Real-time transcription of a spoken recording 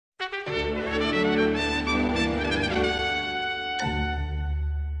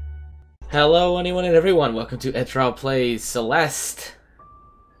Hello, anyone and everyone. Welcome to Edtrawl Plays Celeste.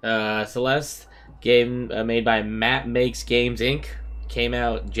 Celeste, game made by Matt Makes Games Inc. Came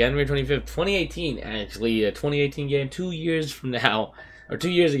out January 25th, 2018. Actually, a 2018 game. 2 years from now, or 2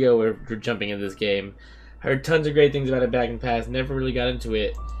 years ago, we're jumping into this game. Heard tons of great things about it back in the past. Never really got into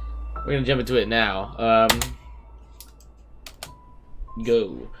it. We're gonna jump into it now.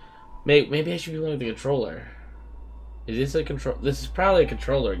 Go. Maybe I should be playing with the controller. Is this a control? This is probably a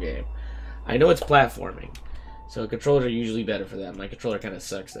controller game. I know it's platforming, so controllers are usually better for that. My controller kind of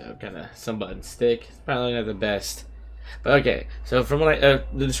sucks though. Kind of some buttons stick. It's probably not the best. But okay, so from what the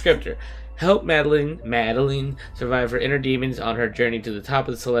descriptor, help Madeline survive her inner demons on her journey to the top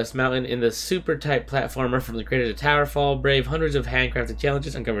of the Celeste Mountain in the super tight platformer from the creators of TowerFall. Brave hundreds of handcrafted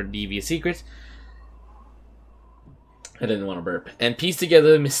challenges, uncover devious secrets. I didn't want to burp. And piece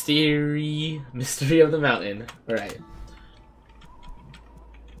together the mystery of the mountain. All right.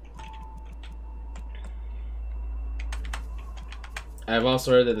 I've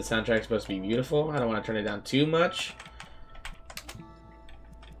also heard that the soundtrack's supposed to be beautiful. I don't want to turn it down too much.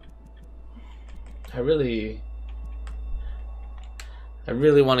 I really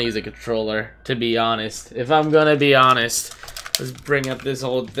want to use a controller, to be honest. If I'm gonna be honest, let's bring up this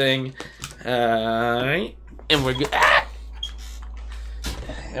old thing. And we're good.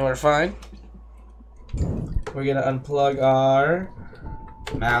 And we're fine. We're gonna unplug our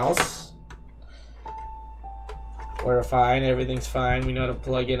mouse. We're fine. Everything's fine. We know how to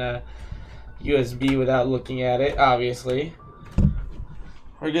plug in a USB without looking at it, obviously.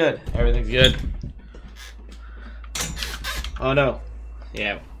 We're good. Everything's good. Oh no.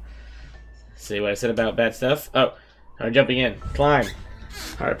 Yeah. See what I said about bad stuff? Oh, I'm jumping in. Climb.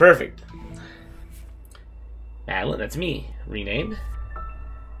 Alright, perfect. Adeline, that's me. Renamed.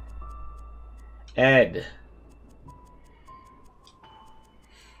 Ed.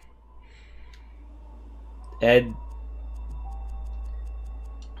 Edeline.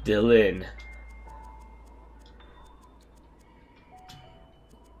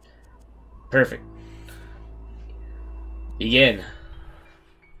 Perfect. Begin.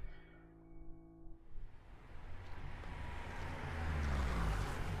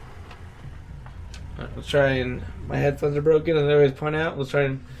 Let's try and... My headphones are broken, as I always point out. Let's try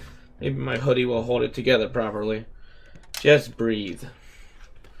and... Maybe my hoodie will hold it together properly. Just breathe.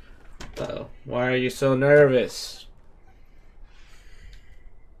 Uh-oh. Why are you so nervous?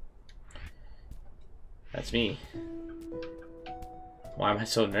 That's me. Why am I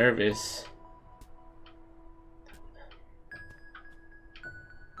so nervous?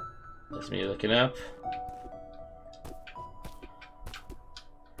 That's me looking up.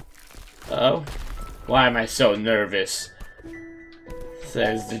 Uh-oh. Why am I so nervous?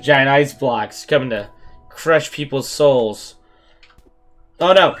 Says the giant ice blocks coming to crush people's souls.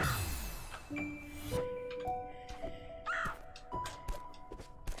 Oh no!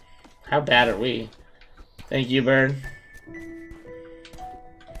 How bad are we? Thank you, bird.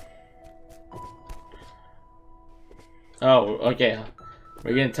 Oh, okay.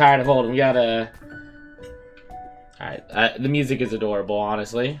 We're getting tired of holding. We gotta... Alright, the music is adorable,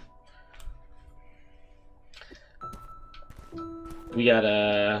 honestly. We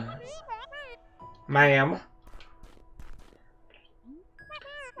gotta... Ma'am.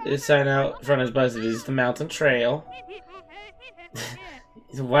 This sign out front is busted. Is the mountain trail.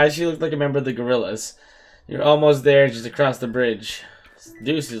 Why does she look like a member of the gorillas? You're almost there, just across the bridge.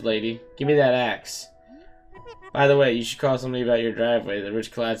 Deuces, lady. Give me that axe. By the way, you should call somebody about your driveway. The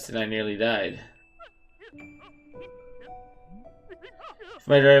rich collapsed and I nearly died. If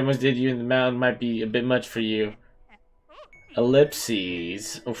my driver almost did you in the mountain, might be a bit much for you.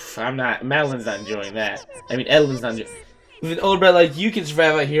 Ellipses. Oof, I'm not... Madeline's not enjoying that. I mean, Edeline's not enjoying... With an old brat like you can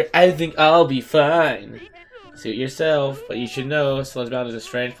survive out here, I think I'll be fine. Suit yourself, but you should know, Celeste Mountain is a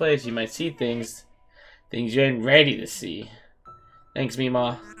strange place. You might see things you ain't ready to see. Thanks,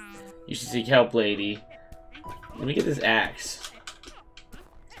 Meemaw. You should seek help, lady. Let me get this axe.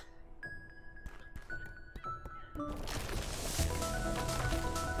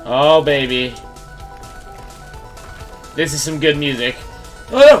 Oh, baby. This is some good music.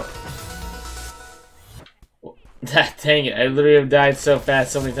 Oh! Dang it, I literally have died so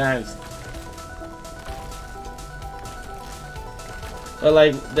fast so many times. But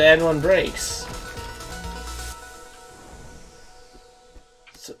like, the end one breaks.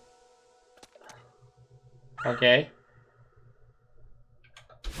 So, okay.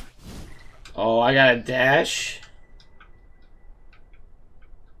 Oh, I got a dash.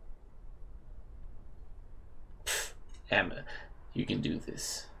 Pfft, Emma, you can do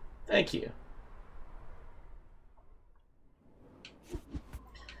this. Thank you.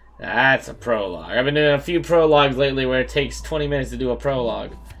 That's a prologue. I've been doing a few prologues lately where it takes 20 minutes to do a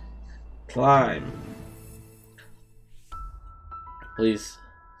prologue. Climb. Please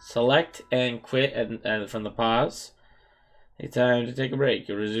select and quit and from the pause. Take time to take a break.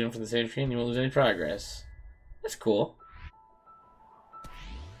 You'll resume from the same screen. You won't lose any progress. That's cool.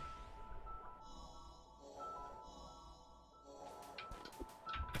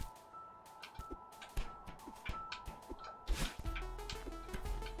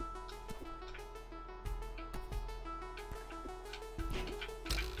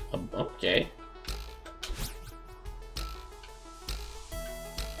 Okay.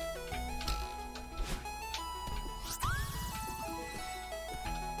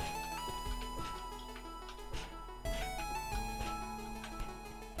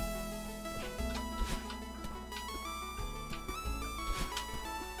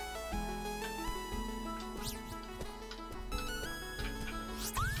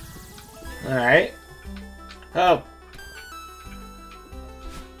 All right. Oh.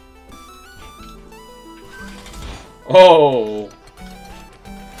 Oh.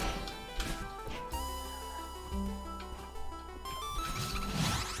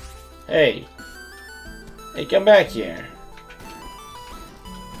 Hey. Hey, come back here.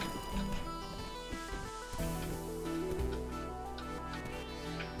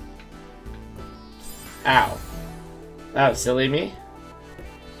 Ow. That was silly me.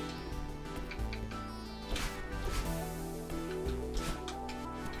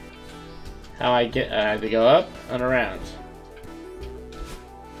 How I get, I have to go up and around.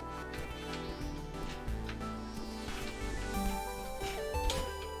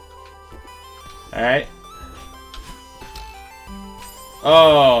 Alright.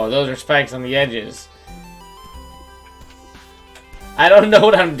 Oh, those are spikes on the edges. I don't know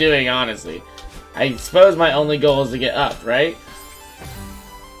what I'm doing, honestly. I suppose my only goal is to get up, right?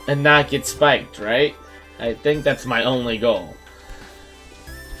 And not get spiked, right? I think that's my only goal.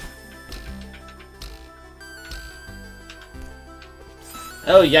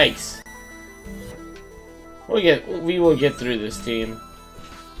 Oh, yikes. We will get through this, team.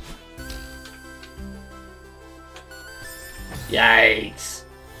 Yikes.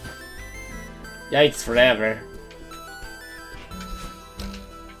 Yikes forever.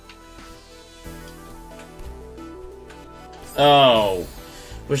 Oh.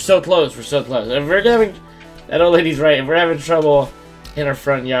 We're so close, we're so close. If we're having... That old lady's right. If we're having trouble in our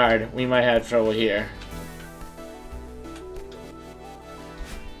front yard, we might have trouble here.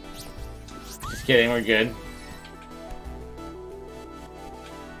 Just kidding, we're good.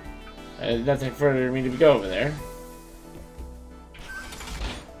 There's nothing further for me to go over there.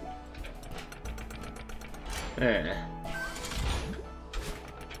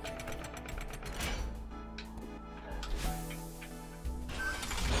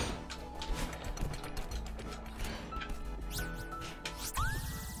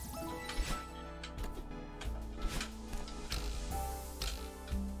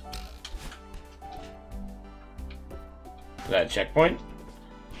 Is that a checkpoint?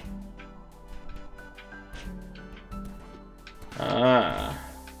 Ah.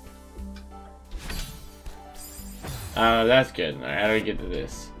 Oh, that's good. Alright, how do we get to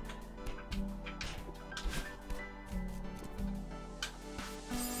this?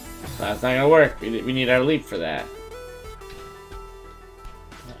 That's not gonna work. We need our leap for that.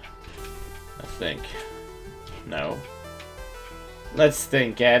 Let's think. No. Let's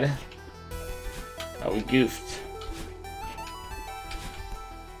think, Ed. Oh, we goofed.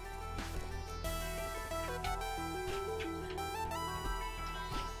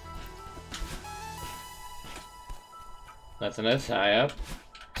 That's a nice high up.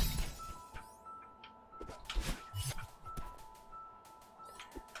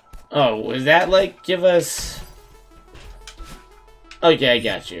 Oh, is that like give us... Okay, I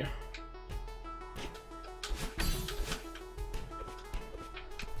got you.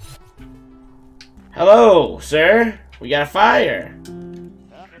 Hello, sir. We got a fire.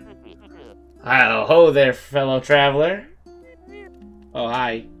 Ho there, fellow traveler. Oh,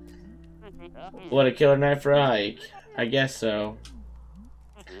 hi. What a killer night for a hike. I guess so.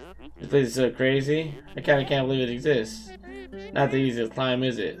 This place is so crazy. I kinda can't believe it exists. Not the easiest climb,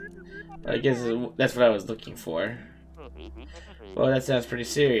 is it? I guess that's what I was looking for. Well, that sounds pretty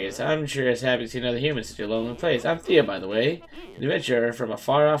serious. I'm sure as happy to see another human in such a lonely place. I'm Thea, by the way. An adventurer from a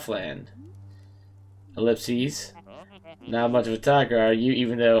far-off land. Ellipses. Not much of a talker, are you?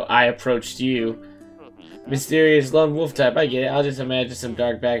 Even though I approached you. Mysterious lone wolf type, I get it. I'll just imagine some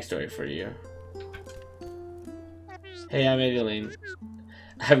dark backstory for you. Hey, I'm Edeline.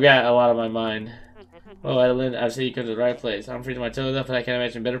 I've got a lot on my mind. Oh, Edeline, I've seen you come to the right place. I'm freezing my toes off, and I can't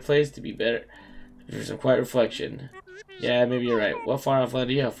imagine a better place to be better. For some quiet reflection. Yeah, maybe you're right. What far off land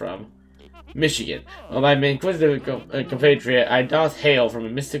do you hail from? Michigan. Well, my inquisitive compatriot, I doth hail from a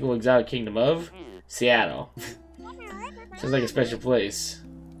mystical exotic kingdom of Seattle. Sounds like a special place.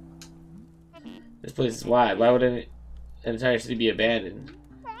 This place is wide. Why would an entire city be abandoned?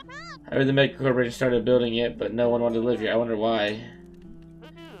 I heard the Mega Corporation started building it, but no one wanted to live here. I wonder why.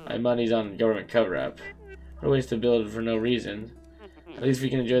 My money's on government cover-up. What a waste to build for no reason. At least we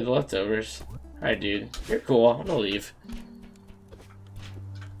can enjoy the leftovers. Alright, dude. You're cool. I'm gonna leave.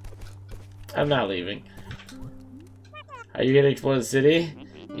 I'm not leaving. Are you gonna explore the city?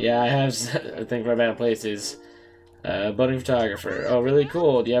 Yeah, I have a thing for abandoned places. Budding photographer. Oh, really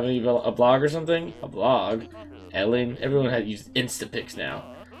cool. Do you have a blog or something? A blog? Edeline? Everyone had used Instapics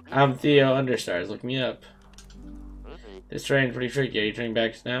now. I'm Theo Understars. Look me up. This terrain's pretty tricky. Are you turning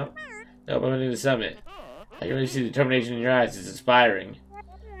back now? Nope, I'm heading to the summit. I can really see the determination in your eyes. It's inspiring.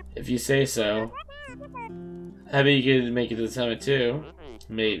 If you say so. I bet you could make it to the summit too.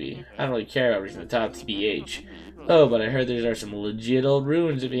 Maybe. I don't really care about reaching the top, TBH. Oh, but I heard there are some legit old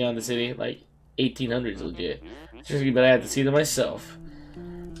ruins beyond the city. Like 1800s legit. But I have to see them myself.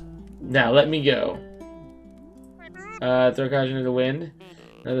 Now, let me go. Throw caution to the wind.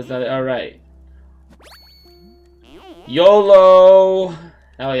 No, that's not it. Alright. YOLO!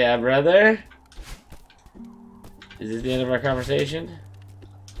 Hell yeah, brother. Is this the end of our conversation?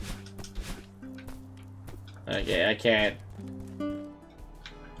 Okay, I can't.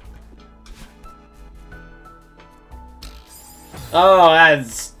 Oh,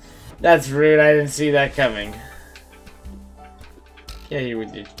 that's rude. I didn't see that coming. Get here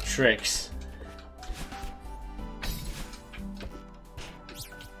with your tricks.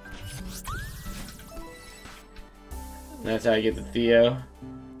 That's how I get the Theo.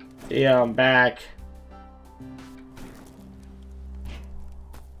 Theo, I'm back.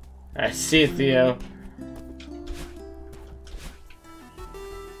 I see it, Theo.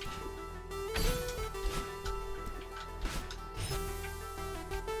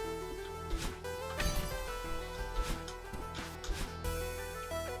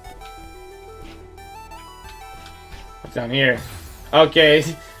 What's down here? Okay,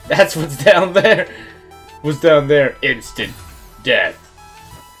 that's what's down there. What's down there? Instant death.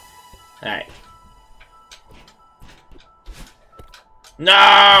 Alright.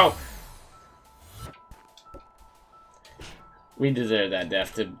 No! We deserve that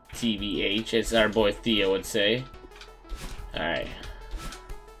death to TBH, as our boy Theo would say. Alright.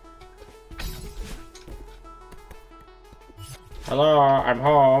 Hello, I'm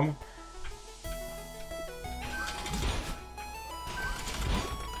home.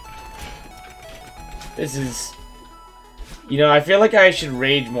 This is... You know, I feel like I should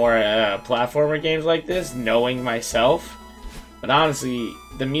rage more at platformer games like this, knowing myself. But honestly,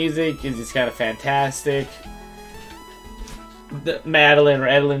 the music is just kind of fantastic. Madeline or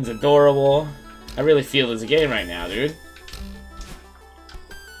Edeline's adorable. I really feel there's a game right now, dude.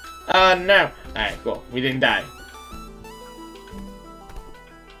 No. Alright, cool. We didn't die.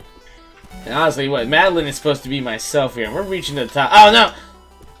 And honestly, what? Madeline is supposed to be myself here. We're reaching the top. Oh, no!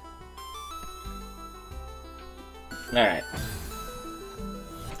 Alright.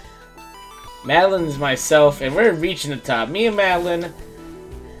 Madeline's myself, and we're reaching the top. Me and Madeline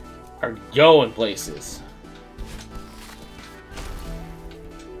are going places.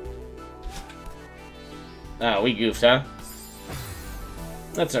 Oh, we goofed, huh?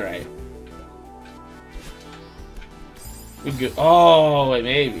 That's alright. We go. Oh, wait,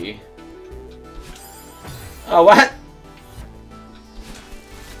 maybe. Oh, what?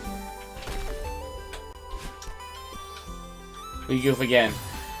 We goof again.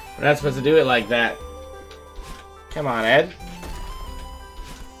 We're not supposed to do it like that. Come on, Ed.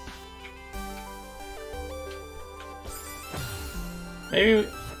 Maybe...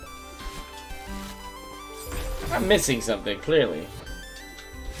 I'm missing something, clearly.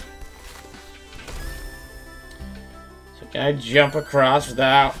 So can I jump across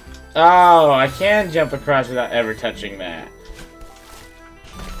without... Oh, I can jump across without ever touching that.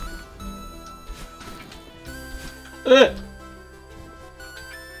 Ugh!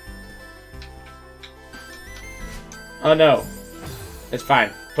 Oh no. It's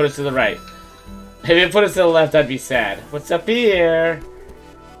fine. Put us to the right. If you put us to the left, I'd be sad. What's up here?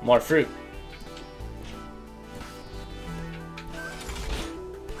 More fruit.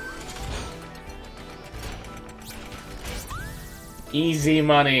 Easy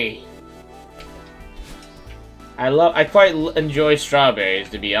money. I quite enjoy strawberries,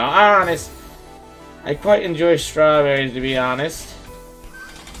 to be honest. I quite enjoy strawberries, to be honest.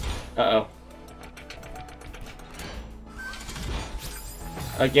 Uh-oh.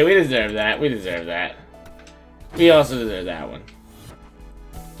 Okay, we deserve that. We deserve that. We also deserve that one.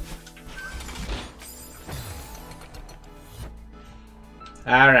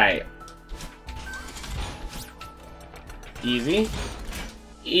 Alright. Easy.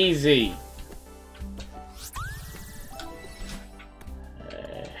 Easy.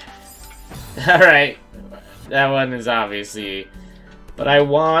 Alright. That one is obviously... But I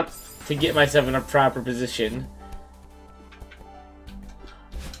want to get myself in a proper position.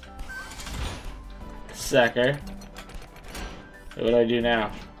 Sucker. What do I do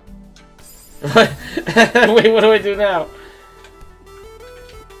now? Wait, what do I do now?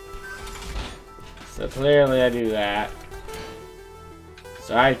 So clearly I do that.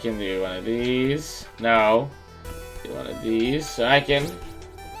 So I can do one of these. No. Do one of these. So I can...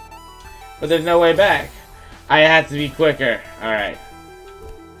 But there's no way back. I have to be quicker. Alright.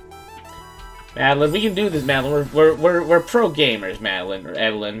 Madeline, we can do this, Madeline. We're pro gamers, Madeline, or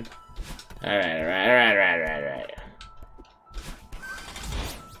Edeline. Alright.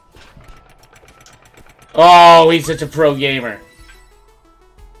 Oh, he's such a pro gamer.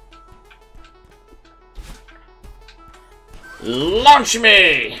 Launch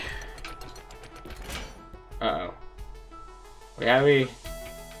me! Uh-oh. We gotta be...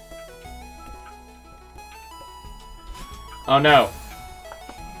 Oh no.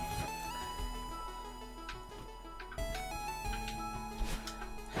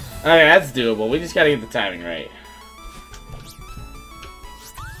 Okay, that's doable. We just gotta get the timing right.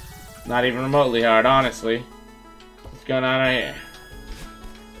 Not even remotely hard, honestly. What's going on right here?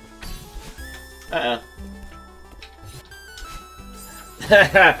 Uh-oh.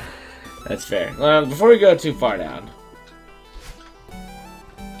 That's fair. Well, before we go too far down.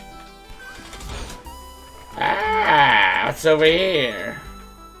 Ah, what's over here?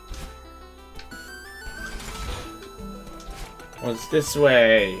 What's this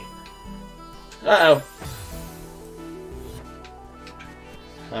way? Uh-oh.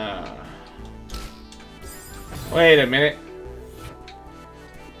 Wait a minute.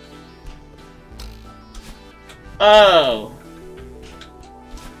 Oh.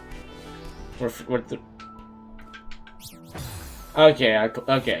 We're okay,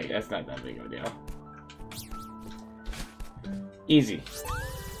 okay, that's not that big of a deal. Easy.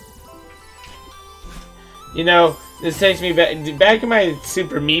 You know, this takes me back in my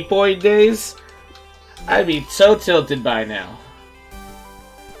Super Meat Boy days. I'd be so tilted by now.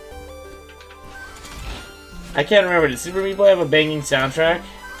 I can't remember. Did Super Meat Boy have a banging soundtrack?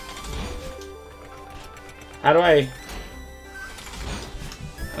 How do I...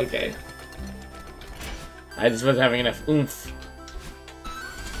 Okay. I just wasn't having enough oomph.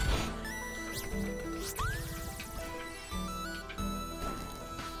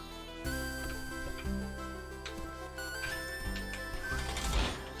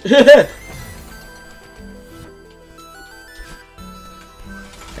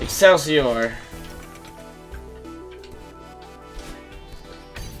 Excelsior.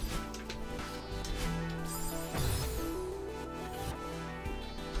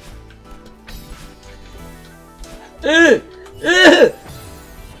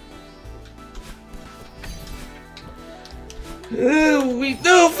 We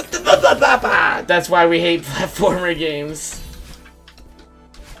do. That's why we hate platformer games.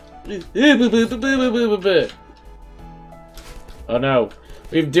 Oh no,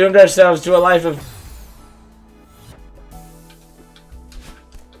 we've doomed ourselves to a life of...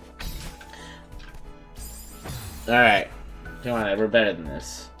 Alright, come on, we're better than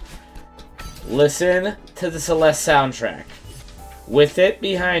this. Listen to the Celeste soundtrack. With it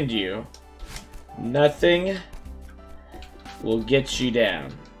behind you, nothing will get you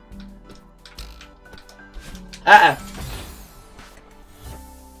down. Uh-oh.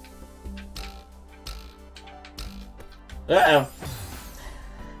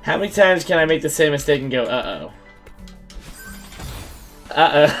 How many times can I make the same mistake and go, uh-oh?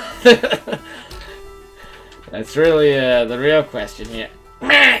 Uh-oh. That's really, the real question here.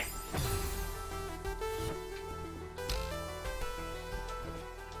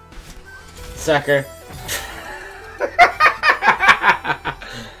 Sucker.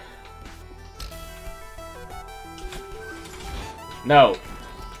 No.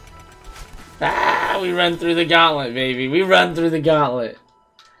 Ah, we run through the gauntlet, baby. We run through the gauntlet.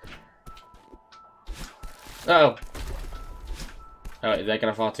 Uh-oh. Oh, is that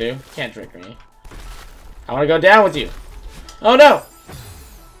gonna fall too? Can't trick me. I wanna go down with you. Oh no!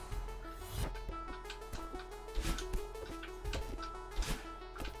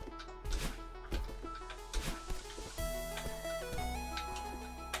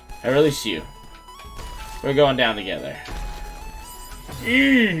 I release you. We're going down together.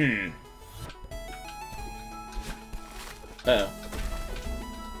 Uh oh.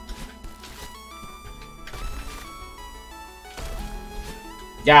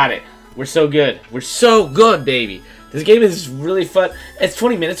 Got it. We're so good. We're so good, baby. This game is really fun. It's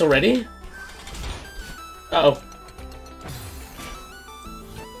 20 minutes already? Uh-oh.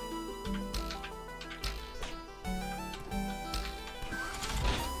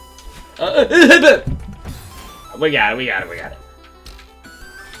 We got it, we got it, we got it.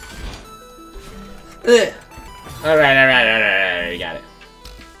 Alright, we got it.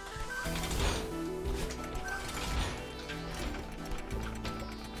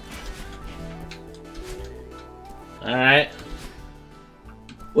 Alright.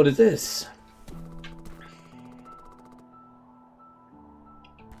 What is this?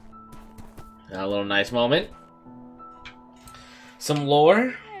 A little nice moment. Some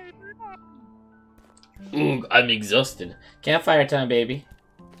lore. Ooh, I'm exhausted. Campfire time, baby.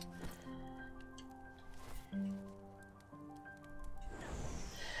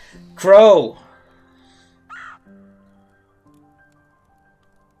 Crow.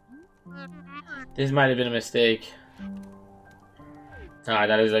 This might have been a mistake. Oh,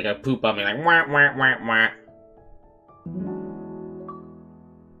 that is like a poop on me, like wah wah wah wah.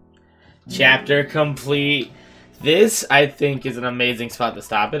 Chapter complete. This, I think, is an amazing spot to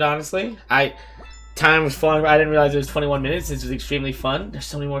stop it, honestly. Time was flying. I didn't realize it was 21 minutes. This was extremely fun. There's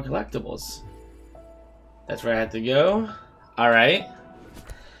so many more collectibles. That's where I had to go. Alright.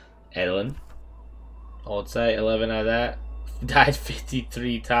 Edeline. Old site, 11 out of that. Died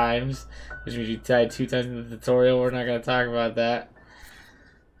 53 times. Which means you died 2 times in the tutorial. We're not going to talk about that.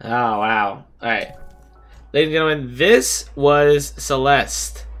 Oh, wow. Alright. Ladies and gentlemen, this was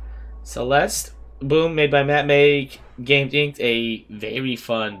Celeste. Celeste, boom, made by Matt Make Games Inc. A very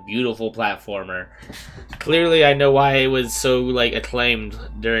fun, beautiful platformer. Clearly, I know why it was so like acclaimed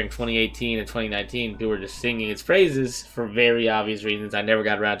during 2018 and 2019. People were just singing its praises for very obvious reasons. I never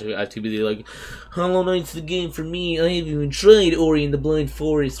got around to be like, Hollow Knight's the game for me. I haven't even tried Ori and the Blind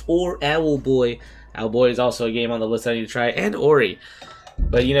Forest or Owlboy. Owlboy is also a game on the list I need to try, and Ori.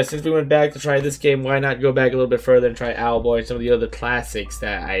 But, you know, since we went back to try this game, why not go back a little bit further and try Owlboy and some of the other classics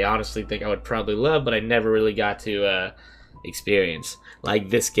that I honestly think I would probably love, but I never really got to experience. Like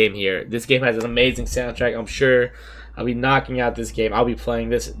this game here. This game has an amazing soundtrack. I'm sure I'll be knocking out this game. I'll be playing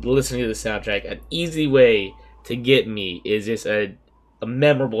this, listening to the soundtrack. An easy way to get me is just a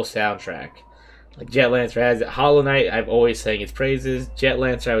memorable soundtrack. Like Jet Lancer has it. Hollow Knight, I've always sang its praises. Jet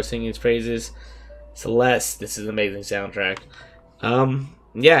Lancer, I was singing its praises. Celeste, this is an amazing soundtrack.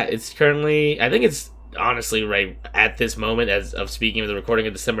 Yeah, it's currently, I think it's honestly right at this moment as of speaking of the recording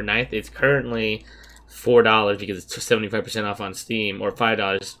of December 9th, it's currently $4 because it's 75% off on Steam, or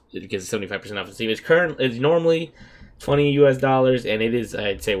 $5 because it's 75% off on Steam. It's normally $20 US, and it is,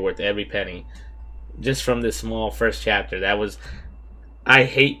 I'd say, worth every penny. Just from this small first chapter. I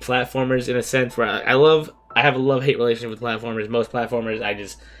hate platformers in a sense where I have a love-hate relationship with platformers. Most platformers, I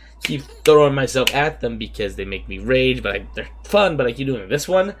just keep throwing myself at them because they make me rage, but they're fun, but I keep doing it. This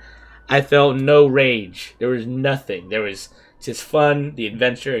one, I felt no rage. There was nothing. There was just fun, the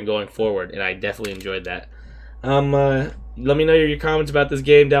adventure, and going forward, and I definitely enjoyed that. Let me know your comments about this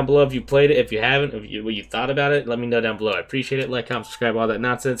game down below if you played it. If you haven't, what you thought about it, let me know down below. I appreciate it. Like, comment, subscribe, all that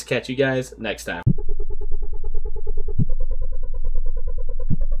nonsense. Catch you guys next time.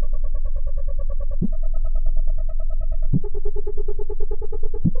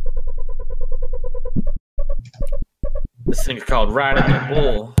 This thing is called Riding the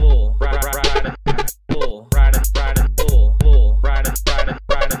Bull.